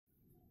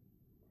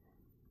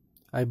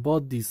I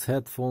bought these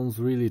headphones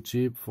really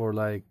cheap for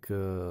like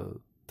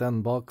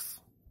 10 bucks.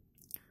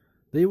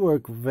 They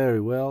work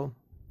very well,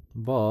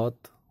 but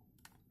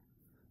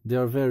they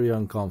are very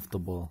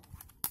uncomfortable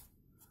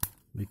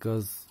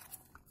because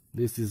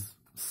this is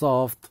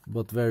soft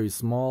but very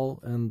small,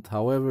 and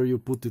however you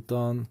put it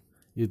on,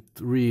 it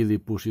really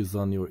pushes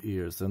on your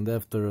ears, and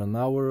after an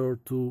hour or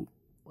two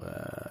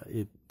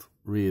it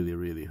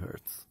really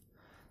hurts.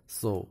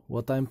 So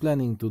what I'm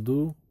planning to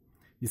do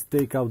is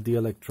take out the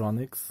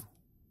electronics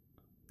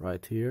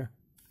right here.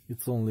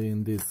 It's only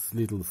in this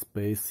little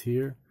space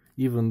here.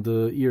 Even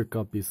the ear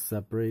cup is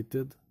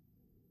separated,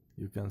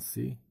 you can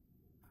see.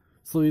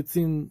 So it's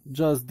in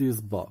just this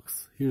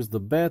box. Here's the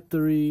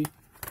battery,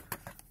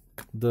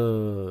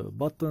 the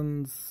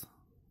buttons,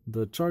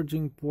 the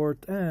charging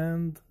port,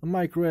 and a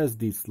micro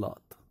SD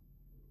slot.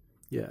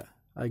 Yeah,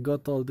 I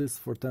got all this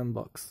for 10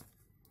 bucks.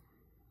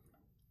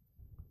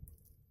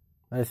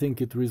 I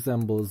think it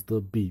resembles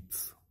the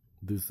Beats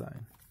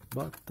design,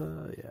 but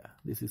yeah,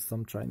 this is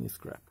some Chinese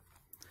crap.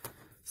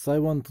 So I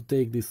want to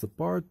take this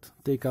apart,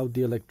 take out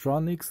the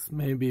electronics,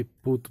 maybe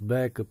put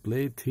back a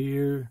plate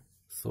here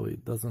so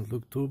it doesn't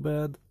look too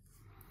bad,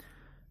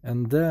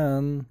 and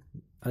then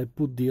I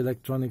put the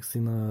electronics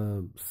in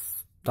a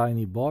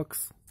tiny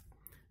box,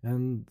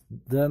 and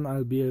then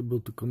I'll be able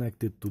to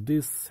connect it to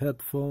this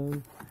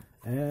headphone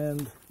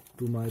and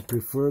to my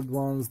preferred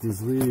ones,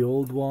 these really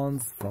old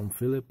ones from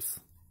Philips,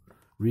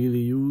 really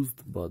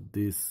used, but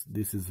this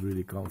is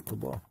really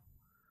comfortable.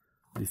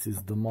 This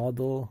is the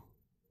model,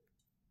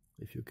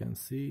 if you can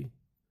see,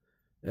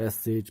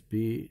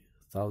 SHP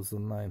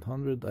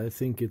 1900. I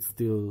think it's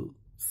still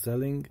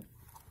selling,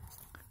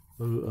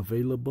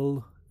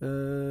 available.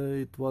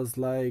 It was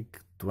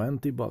like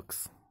 20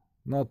 bucks.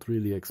 Not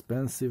really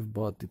expensive,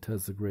 but it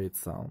has a great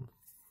sound.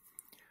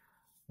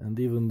 And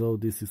even though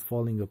this is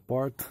falling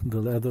apart,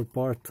 the leather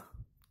part,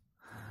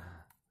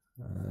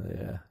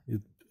 yeah,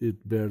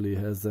 it barely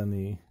has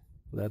any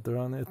leather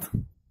on it.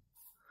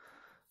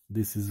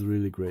 This is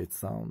really great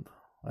sound.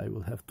 I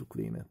will have to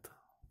clean it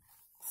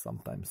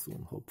sometime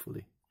soon,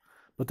 hopefully.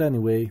 But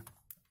anyway,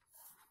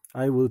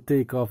 I will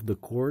take off the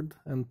cord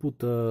and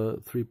put a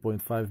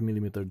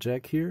 3.5mm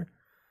jack here,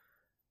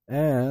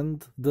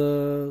 and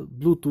the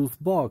Bluetooth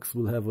box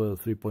will have a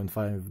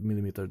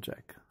 3.5mm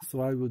jack.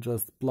 So I will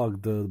just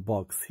plug the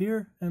box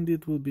here and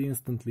it will be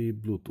instantly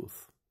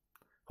Bluetooth,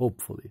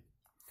 hopefully.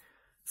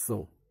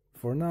 So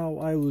for now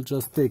I will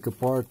just take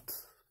apart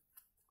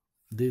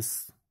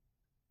this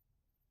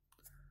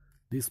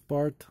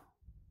part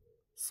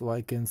so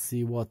I can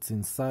see what's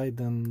inside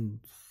and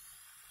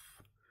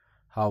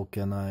how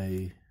can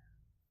I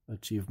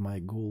achieve my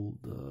goal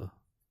the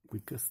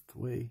quickest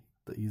way,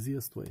 the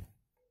easiest way.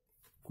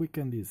 Quick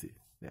and easy,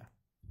 yeah,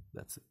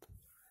 that's it.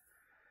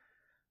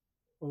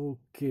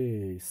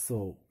 Okay,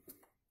 so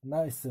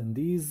nice and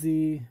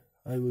easy.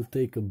 I will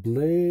take a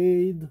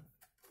blade,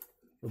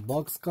 a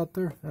box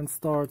cutter, and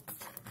start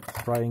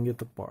prying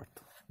it apart.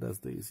 That's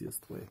the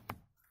easiest way.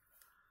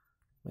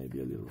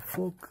 Maybe a little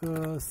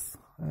focus,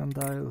 and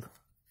I'll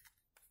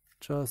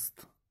just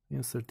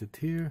insert it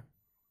here.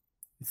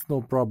 It's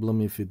no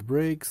problem if it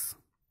breaks.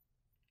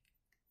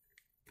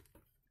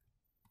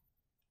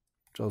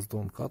 Just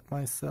don't cut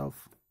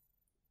myself.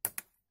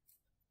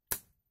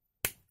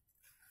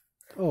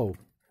 Oh,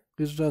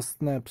 it just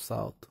snaps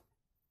out.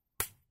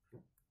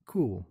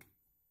 Cool.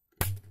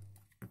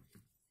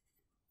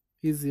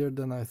 Easier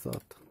than I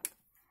thought.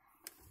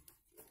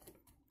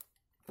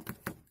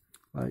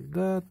 Like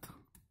that.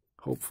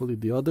 Hopefully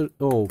the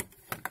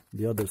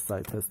other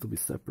side has to be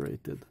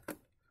separated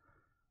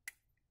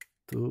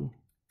too.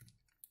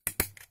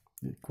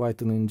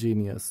 Quite an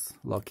ingenious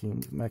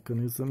locking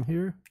mechanism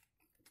here.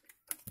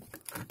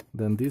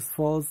 Then this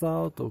falls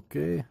out,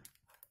 okay.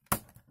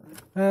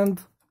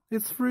 And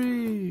it's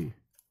free!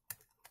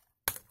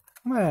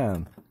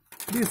 Man,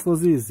 this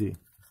was easy.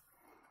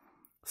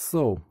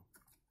 So,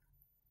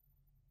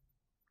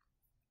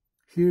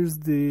 here's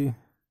the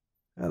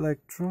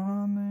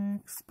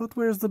electronics, but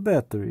where's the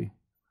battery?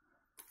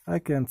 I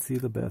can't see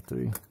the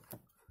battery.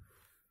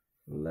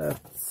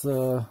 Let's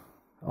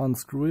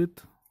unscrew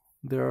it.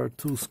 There are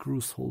two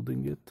screws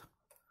holding it.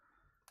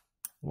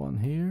 One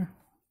here.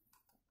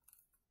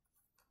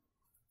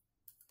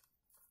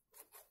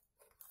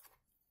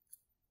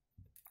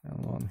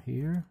 And one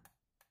here.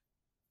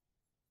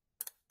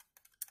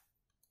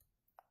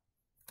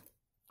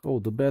 Oh,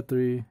 the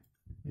battery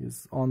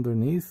is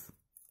underneath.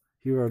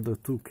 Here are the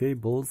two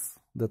cables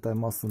that I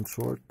mustn't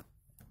short.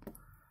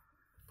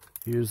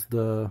 Here's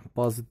the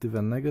positive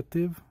and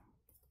negative.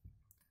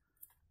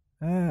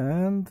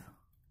 And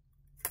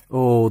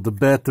oh, the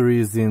battery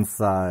is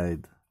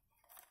inside.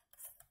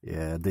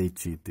 Yeah, they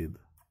cheated.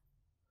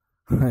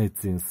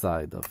 It's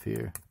inside of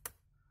here.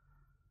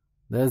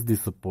 That's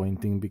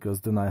disappointing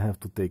because then I have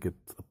to take it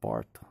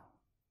apart.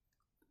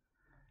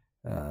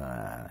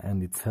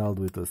 And it's held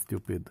with a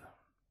stupid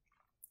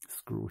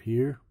screw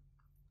here.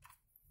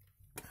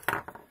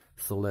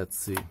 So let's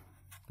see.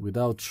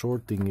 Without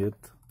shorting it,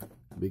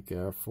 be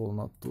careful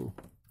not to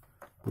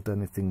put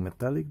anything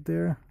metallic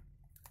there.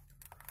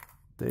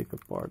 take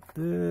apart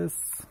this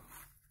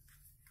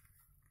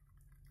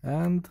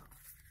and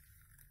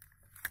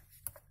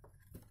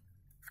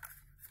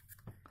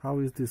how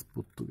is this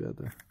put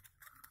together?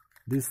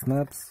 This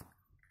snaps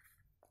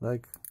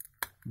like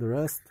the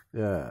rest?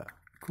 Yeah,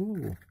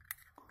 cool.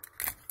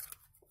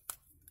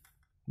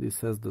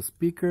 This has the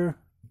speaker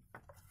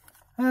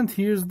and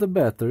here's the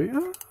battery.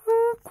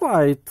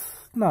 Quite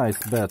nice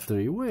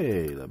battery.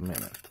 Wait a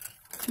minute.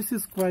 This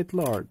is quite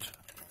large,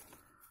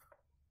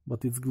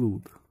 but it's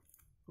glued.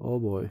 Oh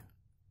boy.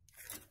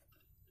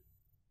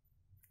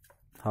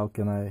 How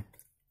can I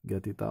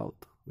get it out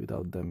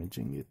without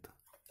damaging it?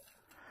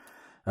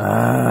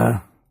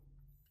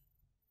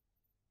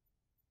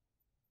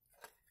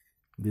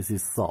 This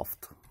is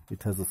soft.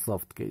 It has a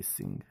soft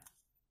casing.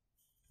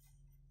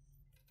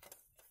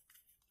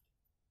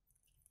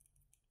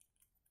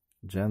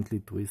 Gently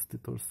twist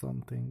it or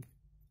something.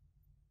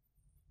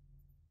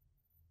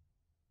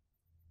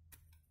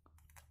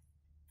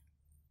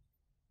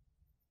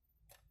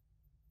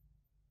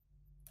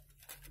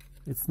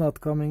 It's not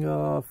coming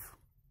off.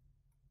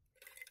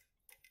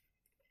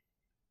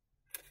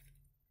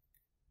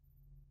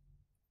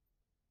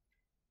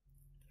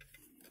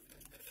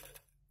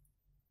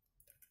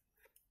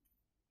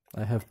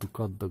 I have to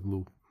cut the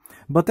glue.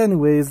 But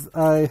anyways,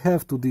 I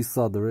have to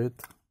desolder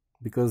it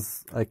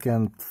because I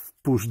can't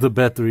push the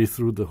battery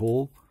through the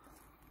hole.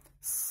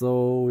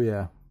 So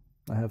yeah,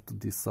 I have to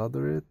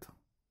desolder it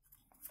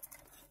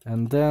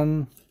and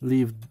then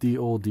leave the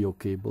audio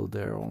cable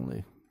there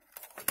only.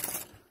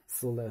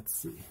 So let's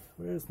see,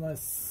 where's my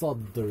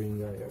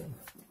soldering iron?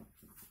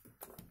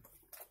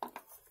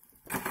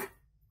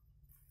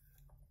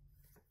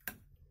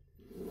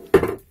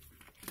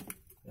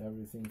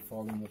 Everything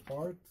falling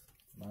apart,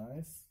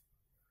 nice.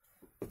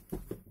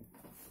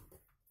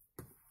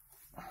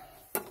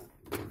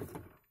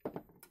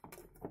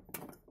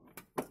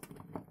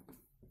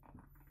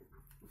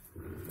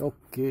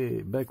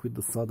 Okay, back with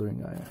the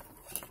soldering iron.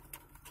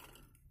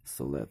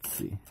 So let's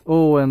see.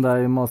 Oh, and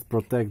I must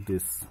protect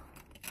this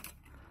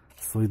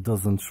so it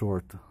doesn't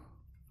short.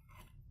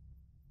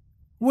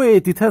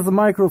 Wait, it has a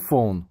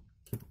microphone.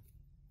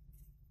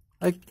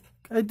 I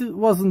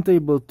wasn't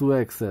able to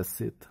access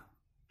it.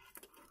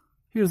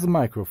 Here's a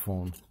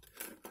microphone.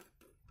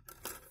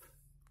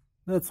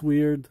 That's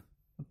weird.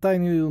 A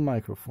tiny little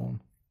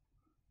microphone.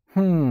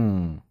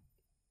 And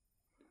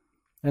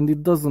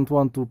it doesn't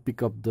want to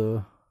pick up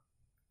the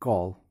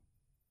call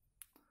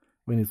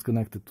when it's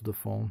connected to the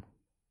phone.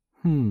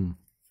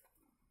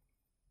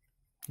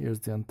 Here's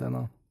the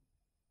antenna.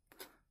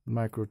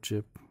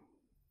 Microchip.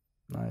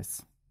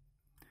 Nice.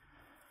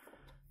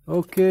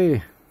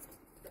 Okay.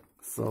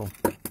 So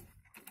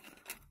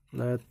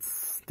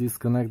let's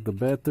disconnect the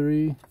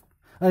battery.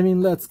 I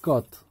mean, let's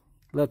cut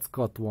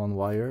one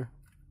wire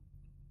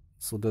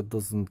so that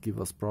doesn't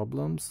give us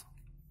problems.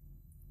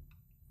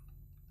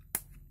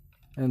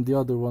 And the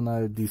other one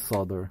I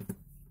desolder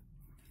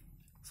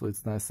so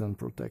it's nice and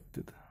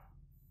protected.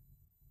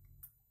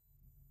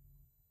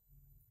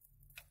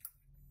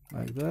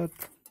 Like that.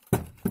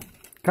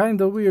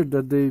 Kinda weird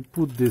that they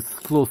put this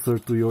closer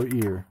to your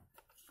ear.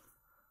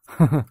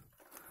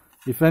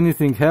 If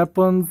anything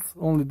happens,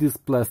 only this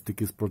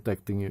plastic is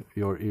protecting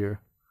your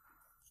ear.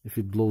 If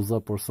it blows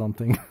up or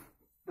something.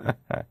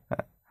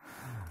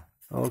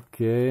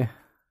 Okay.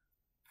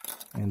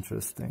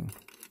 Interesting.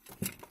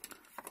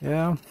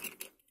 Yeah.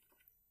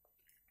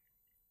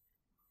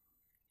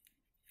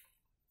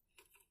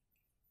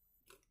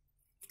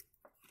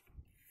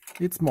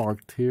 It's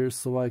marked here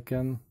so I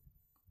can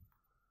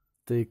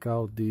take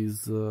out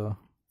these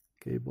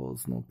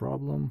cables, no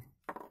problem.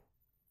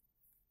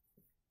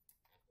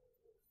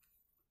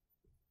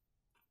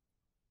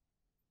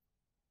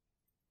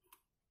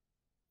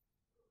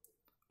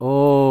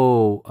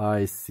 Oh,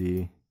 I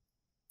see.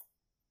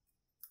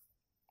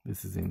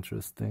 This is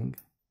interesting.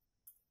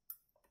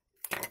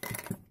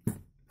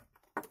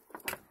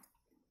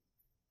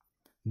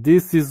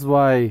 This is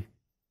why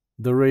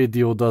the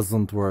radio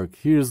doesn't work.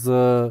 Here's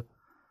a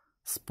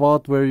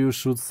spot where you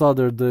should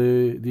solder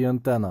the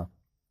antenna.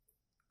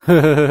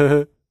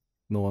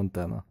 No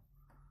antenna.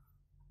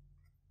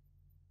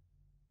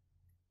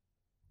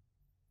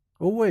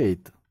 Oh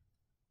wait,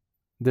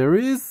 there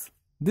is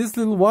this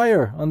little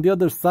wire on the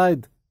other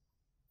side.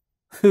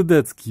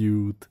 That's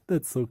cute.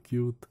 That's so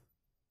cute.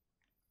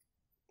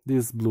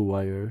 This blue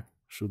wire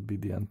should be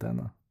the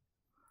antenna.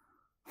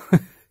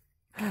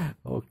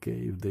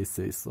 Okay, if they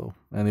say so.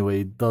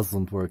 Anyway, it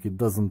doesn't work. It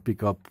doesn't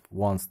pick up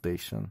one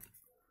station.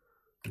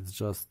 It's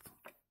just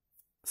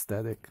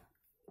static.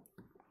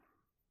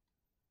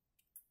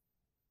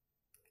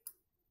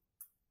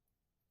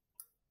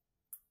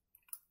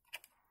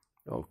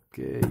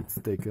 Okay, it's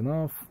taken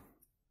off.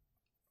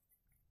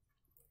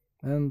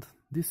 And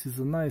this is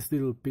a nice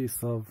little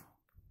piece of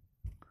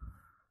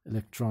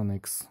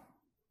electronics.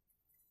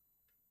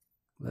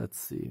 Let's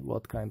see,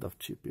 what kind of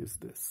chip is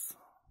this?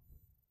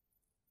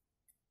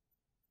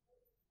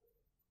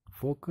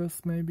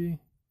 Focus maybe?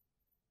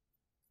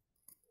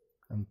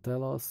 And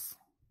tell us.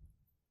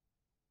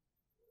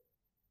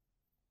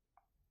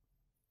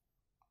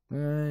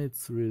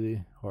 It's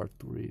really hard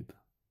to read.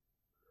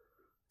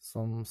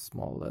 Some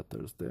small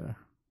letters there.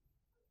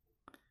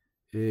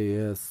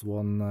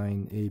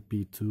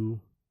 AS19AP2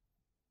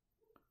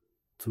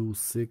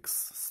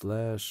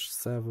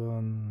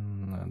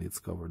 26/7, and it's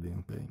covered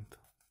in paint.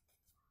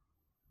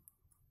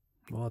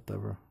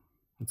 Whatever.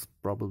 It's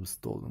probably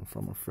stolen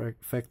from a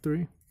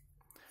factory.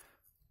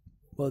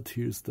 But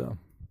here's the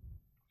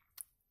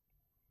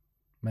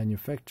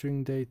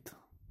manufacturing date.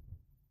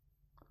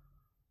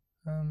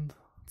 And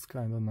it's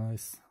kind of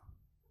nice.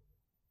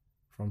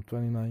 From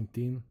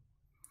 2019.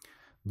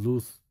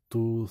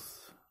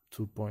 Bluetooth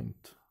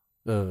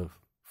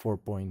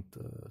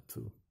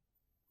 4.2.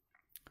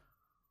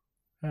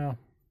 Yeah.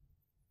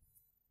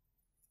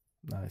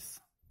 Nice.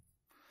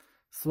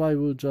 So I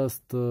will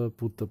just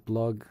put the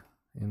plug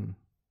in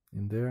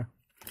there,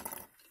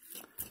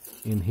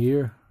 in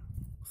here,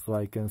 so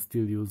I can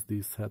still use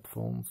these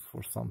headphones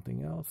for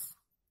something else.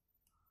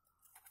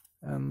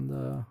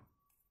 And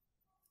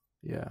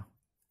yeah,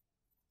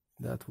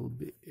 that will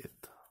be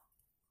it.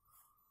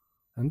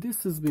 And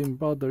this has been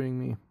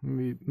bothering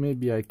me.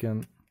 Maybe I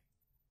can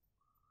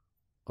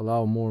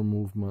allow more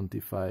movement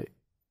if I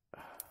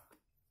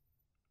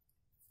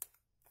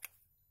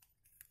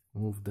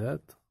move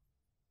that.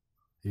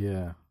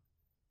 Yeah.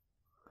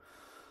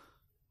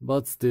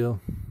 But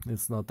still,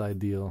 it's not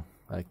ideal.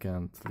 I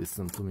can't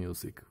listen to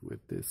music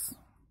with this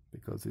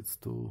because it's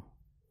too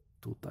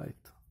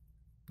tight,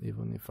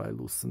 even if I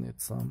loosen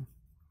it some.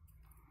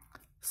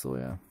 So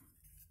yeah,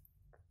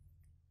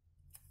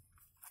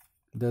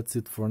 that's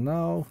it for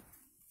now,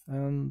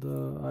 and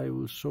I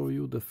will show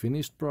you the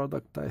finished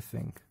product, I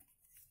think.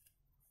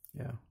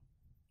 Yeah,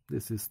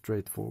 this is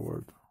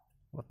straightforward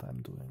what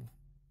I'm doing.